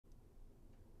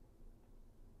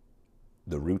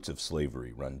The roots of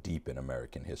slavery run deep in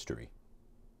American history.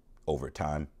 Over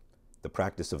time, the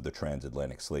practice of the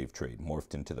transatlantic slave trade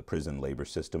morphed into the prison labor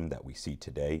system that we see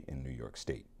today in New York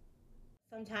State.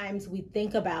 Sometimes we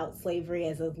think about slavery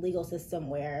as a legal system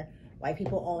where white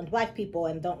people owned black people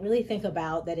and don't really think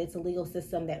about that it's a legal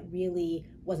system that really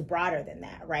was broader than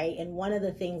that, right? And one of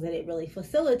the things that it really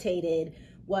facilitated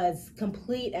was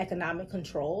complete economic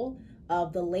control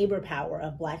of the labor power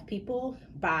of black people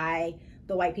by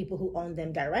the white people who owned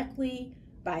them directly,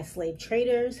 by slave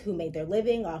traders who made their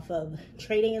living off of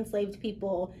trading enslaved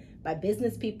people, by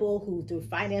business people who through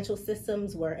financial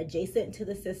systems were adjacent to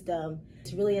the system.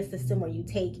 It's really a system where you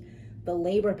take the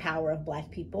labor power of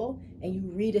black people and you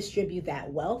redistribute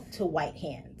that wealth to white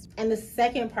hands. And the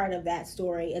second part of that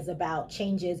story is about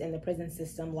changes in the prison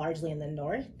system, largely in the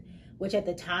North, which at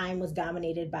the time was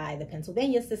dominated by the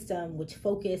Pennsylvania system, which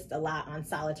focused a lot on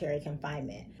solitary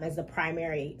confinement as the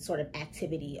primary sort of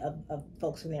activity of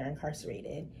folks when they're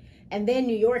incarcerated. And then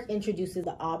New York introduces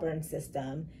the Auburn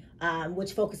system,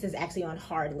 which focuses actually on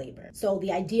hard labor. So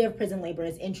the idea of prison labor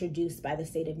is introduced by the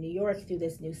state of New York through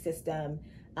this new system.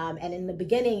 And in the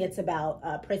beginning, it's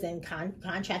about prison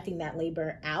contracting that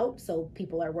labor out. So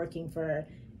people are working for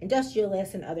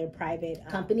industrialists and other private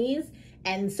companies.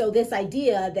 And so this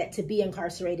idea that to be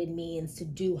incarcerated means to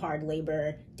do hard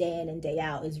labor day in and day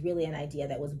out is really an idea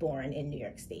that was born in New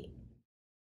York State.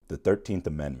 The 13th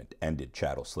Amendment ended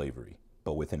chattel slavery,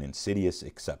 but with an insidious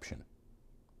exception.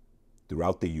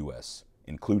 Throughout the U.S.,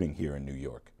 including here in New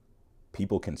York,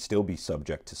 people can still be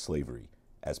subject to slavery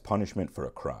as punishment for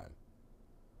a crime.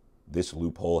 This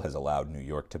loophole has allowed New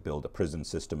York to build a prison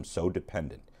system so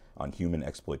dependent on human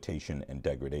exploitation and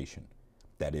degradation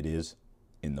that it is,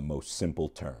 in the most simple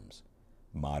terms,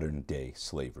 modern-day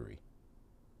slavery.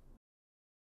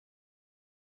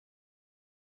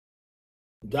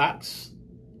 Docs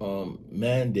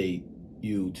mandate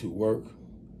you to work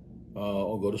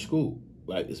or go to school.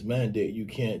 Like, it's mandate you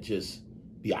can't just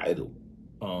be idle.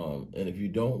 And if you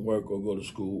don't work or go to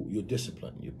school, you're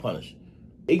disciplined, you're punished.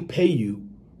 They pay you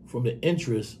from the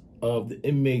interest of the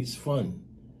inmates' fund,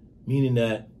 meaning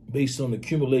that based on the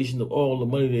accumulation of all the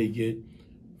money they get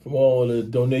from all the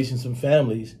donations from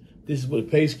families, this is where the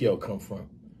pay scale comes from.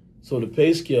 So the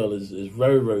pay scale is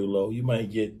very, very low. You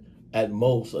might get at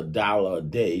most $1 a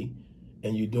day,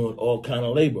 and you're doing all kind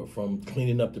of labor, from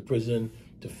cleaning up the prison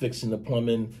to fixing the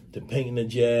plumbing, to painting the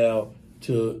jail,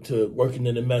 to working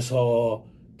in the mess hall,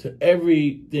 to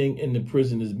everything in the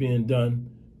prison is being done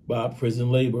by prison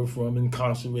labor from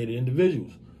incarcerated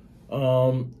individuals.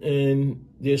 And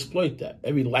they exploit that.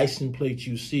 Every license plate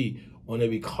you see on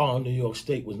every car in New York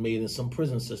State was made in some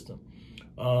prison system.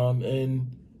 And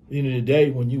at the end of the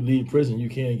day, when you leave prison, you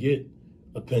can't get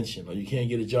a pension or you can't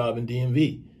get a job in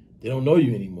DMV. They don't know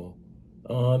you anymore.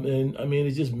 And I mean,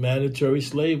 it's just mandatory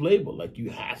slave labor. Like,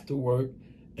 you have to work,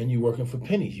 and you're working for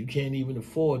pennies. You can't even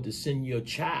afford to send your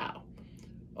child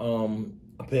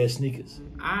a pair of sneakers.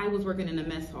 I was working in a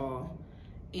mess hall,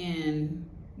 and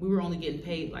we were only getting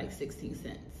paid like 16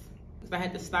 cents. I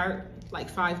had to start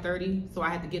like 5:30, so I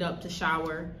had to get up to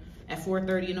shower at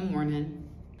 4:30 in the morning.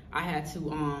 I had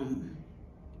to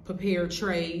prepare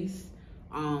trays.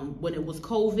 When it was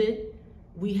COVID,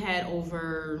 we had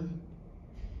over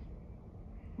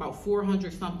about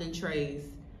 400 something trays,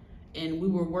 and we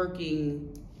were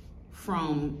working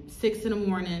from 6 in the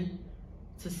morning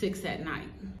to 6 at night.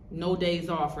 No days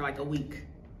off for like a week.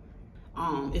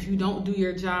 If you don't do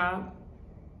your job,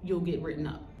 you'll get written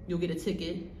up. You'll get a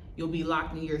ticket. You'll be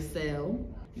locked in your cell.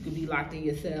 You could be locked in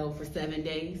your cell for 7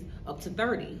 days, up to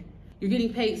 30. You're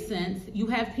getting paid cents. You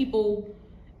have people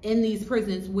in these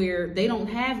prisons where they don't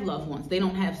have loved ones. They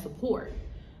don't have support.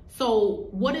 So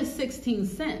what is 16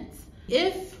 cents?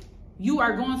 If you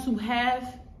are going to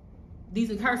have these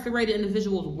incarcerated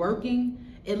individuals working,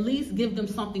 at least give them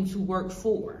something to work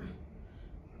for.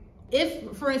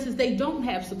 If, for instance, they don't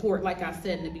have support, like I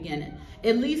said in the beginning,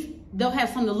 at least they'll have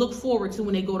something to look forward to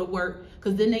when they go to work,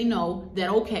 because then they know that,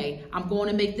 okay, I'm going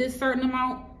to make this certain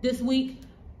amount this week.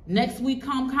 Next week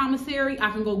come commissary,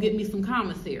 I can go get me some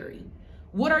commissary.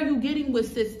 What are you getting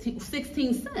with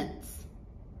 16 cents?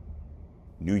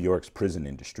 New York's prison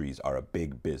industries are a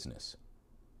big business.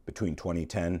 Between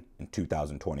 2010 and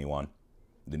 2021,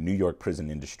 the New York prison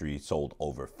industry sold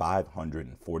over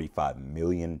 $545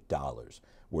 million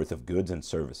worth of goods and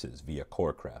services via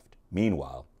Corecraft.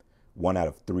 Meanwhile, 1 out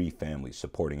of 3 families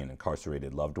supporting an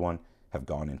incarcerated loved one have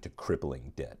gone into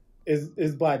crippling debt.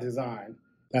 It's by design.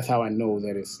 That's how I know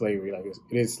that it's slavery. Like,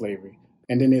 it is slavery.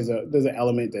 And then there's an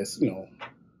element that's,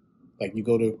 like, you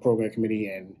go to a program committee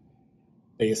and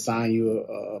they assign you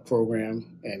a program,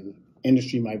 and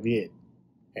industry might be it.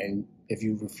 And if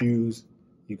you refuse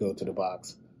you go to the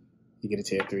box, you get a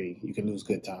tier 3, you can lose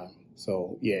good time.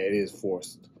 So yeah, it is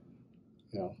forced,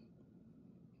 you know.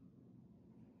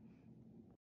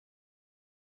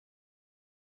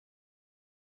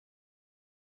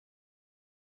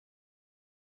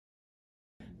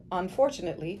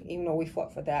 Unfortunately, even though we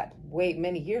fought for that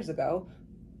many years ago,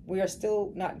 we are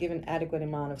still not given adequate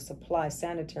amount of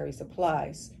sanitary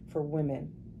supplies for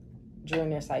women during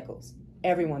their cycles.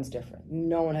 Everyone's different.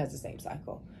 No one has the same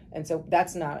cycle. And so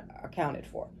that's not accounted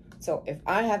for. So if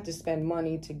I have to spend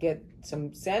money to get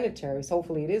some sanitaries,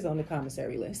 hopefully it is on the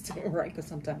commissary list, right? Because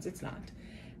sometimes it's not.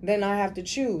 Then I have to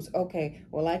choose, okay,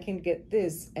 well, I can get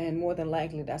this, and more than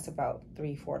likely that's about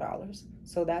 $3, $4.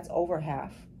 So that's over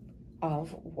half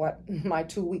of what my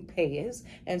 2-week pay is.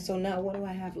 And so now what do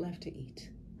I have left to eat,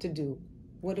 to do?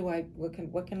 What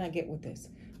can I get with this?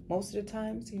 Most of the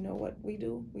times, you know what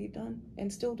we've done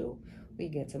and still do? We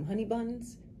get some honey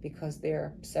buns because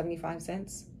they're 75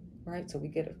 cents, right? So we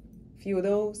get a few of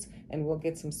those, and we'll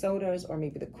get some sodas or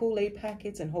maybe the Kool-Aid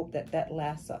packets and hope that that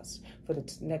lasts us for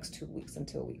the next 2 weeks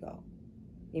until we go.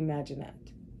 Imagine that.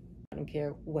 I don't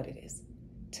care what it is.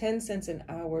 10 cents an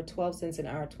hour, 12 cents an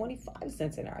hour, 25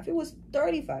 cents an hour. If it was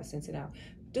 35 cents an hour,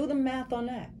 do the math on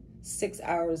that. 6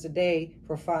 hours a day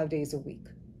for 5 days a week.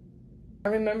 I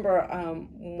remember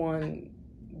one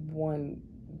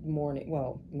morning,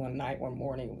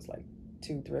 it was like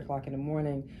 2, 3 o'clock in the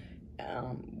morning,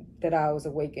 that I was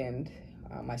awakened.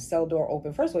 My cell door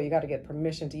opened. First of all, you got to get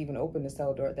permission to even open the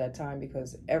cell door at that time,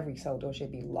 because every cell door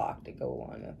should be locked to go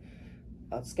on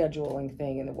a scheduling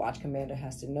thing, and the watch commander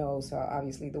has to know. So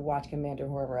obviously the watch commander,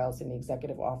 whoever else in the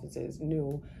executive offices,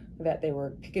 knew that they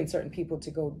were picking certain people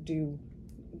to go do,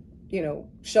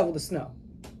 shovel the snow.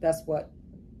 That's what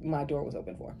my door was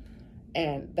open for.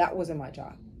 And that wasn't my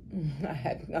job. I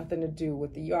had nothing to do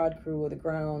with the yard crew or the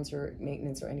grounds or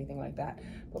maintenance or anything like that.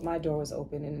 But my door was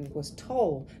open, and was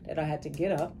told that I had to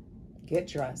get up, get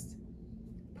dressed,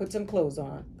 put some clothes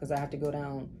on, because I have to go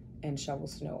down and shovel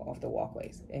snow off the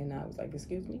walkways. And I was like,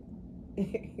 excuse me?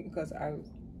 Because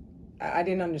I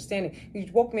didn't understand it. He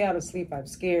woke me out of sleep. I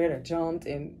was scared. I jumped,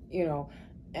 and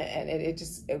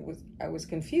I was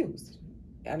confused.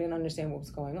 I didn't understand what was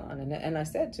going on. And I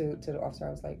said to the officer, I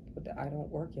was like, I don't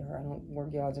work here. I don't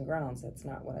work yards and grounds. That's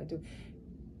not what I do.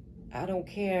 I don't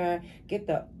care. Get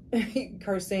the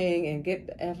cursing and get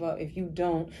the F up. If you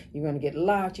don't, you're going to get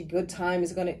locked. Your good time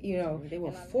is going to, they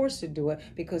were forced to do it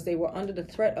because they were under the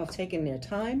threat of taking their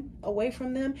time away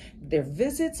from them, their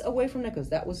visits away from them, because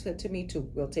that was said to me too.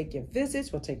 We'll take your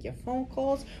visits. We'll take your phone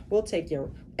calls. We'll take your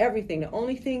everything. The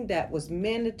only thing that was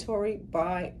mandatory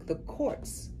by the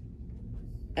courts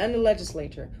and the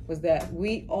legislature was that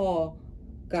we all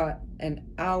got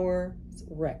an hour's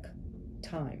rec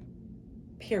time,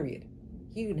 period.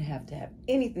 You didn't have to have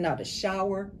anything. Now the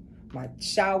shower, my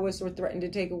showers were threatened to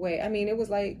take away. I mean, it was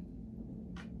like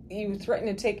you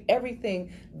threatened to take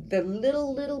everything, the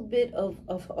little bit of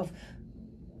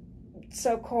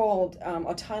so-called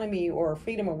autonomy or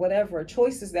freedom or whatever,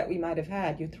 choices that we might have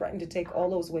had. You threatened to take all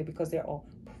those away because they're all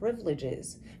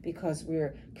privileges, because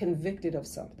we're convicted of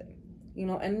something.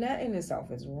 And that in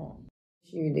itself is wrong.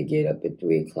 You need to get up at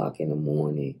 3 o'clock in the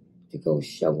morning to go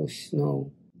shovel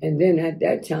snow. And then at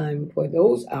that time, for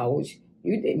those hours,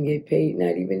 you didn't get paid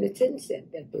not even the 10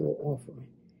 cents that they were offering.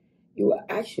 You were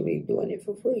actually doing it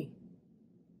for free.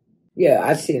 Yeah,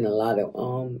 I've seen a lot of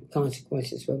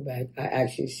consequences for that. I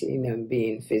actually seen them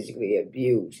being physically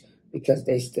abused because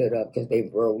they stood up, because they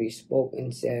verbally spoke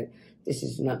and said, this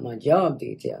is not my job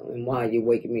detail, and why are you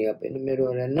waking me up in the middle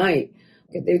of the night?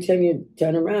 Because they tell you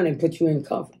turn around and put you in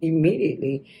cuff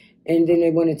immediately, and then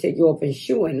they want to take you off in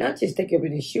shoe, and not just take you off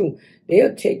in shoe.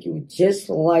 They'll take you just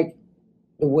like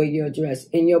the way you're dressed,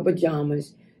 in your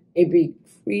pajamas. It be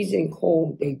freezing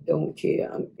cold. They don't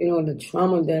care. The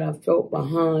trauma that I felt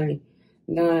behind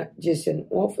not just an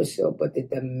officer, but the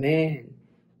demand,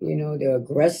 the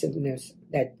aggressiveness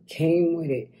that came with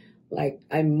it. Like,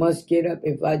 I must get up.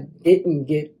 If I didn't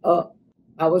get up,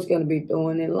 I was going to be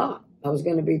thrown in lock. I was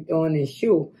going to be thrown in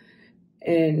shoe.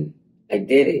 And I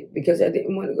did it because I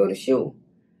didn't want to go to shoe.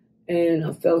 And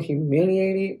I felt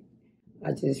humiliated.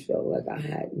 I just felt like I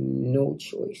had no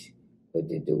choice but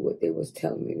to do what they was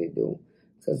telling me to do,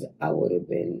 because I would have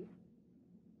been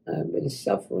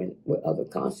suffering with other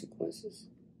consequences.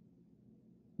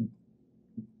 I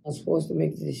was supposed to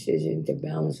make the decision to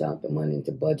balance out the money,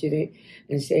 to budget it,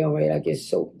 and say, all right, I get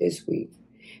soap this week.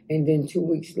 And then 2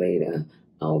 weeks later,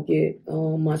 I'll get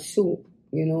my soup,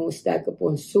 stack up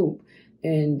on soup.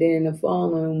 And then the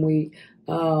following week,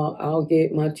 I'll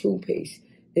get my toothpaste.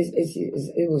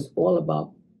 It was all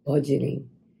about budgeting,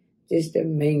 just to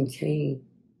maintain.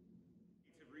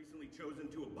 Have recently chosen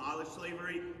to abolish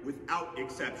slavery without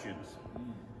exceptions.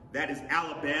 That is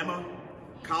Alabama,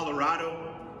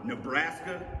 Colorado,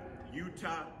 Nebraska,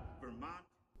 Utah, Vermont.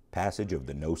 Passage of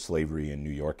the No Slavery in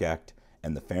New York Act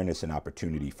and the Fairness and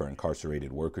Opportunity for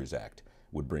Incarcerated Workers Act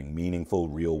would bring meaningful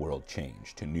real-world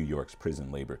change to New York's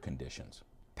prison labor conditions.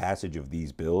 Passage of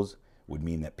these bills would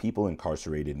mean that people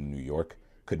incarcerated in New York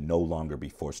could no longer be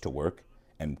forced to work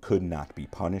and could not be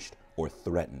punished or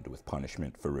threatened with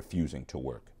punishment for refusing to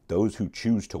work. Those who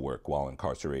choose to work while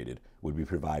incarcerated would be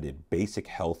provided basic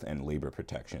health and labor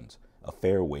protections, a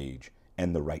fair wage,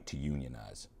 and the right to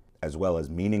unionize, as well as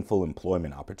meaningful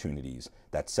employment opportunities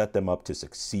that set them up to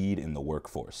succeed in the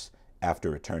workforce after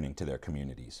returning to their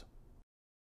communities.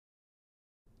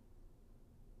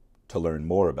 To learn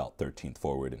more about 13th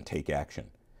Forward and take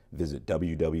action, visit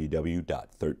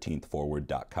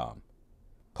www.13thforward.com.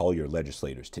 Call your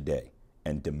legislators today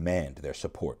and demand their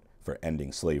support for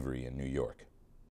ending slavery in New York.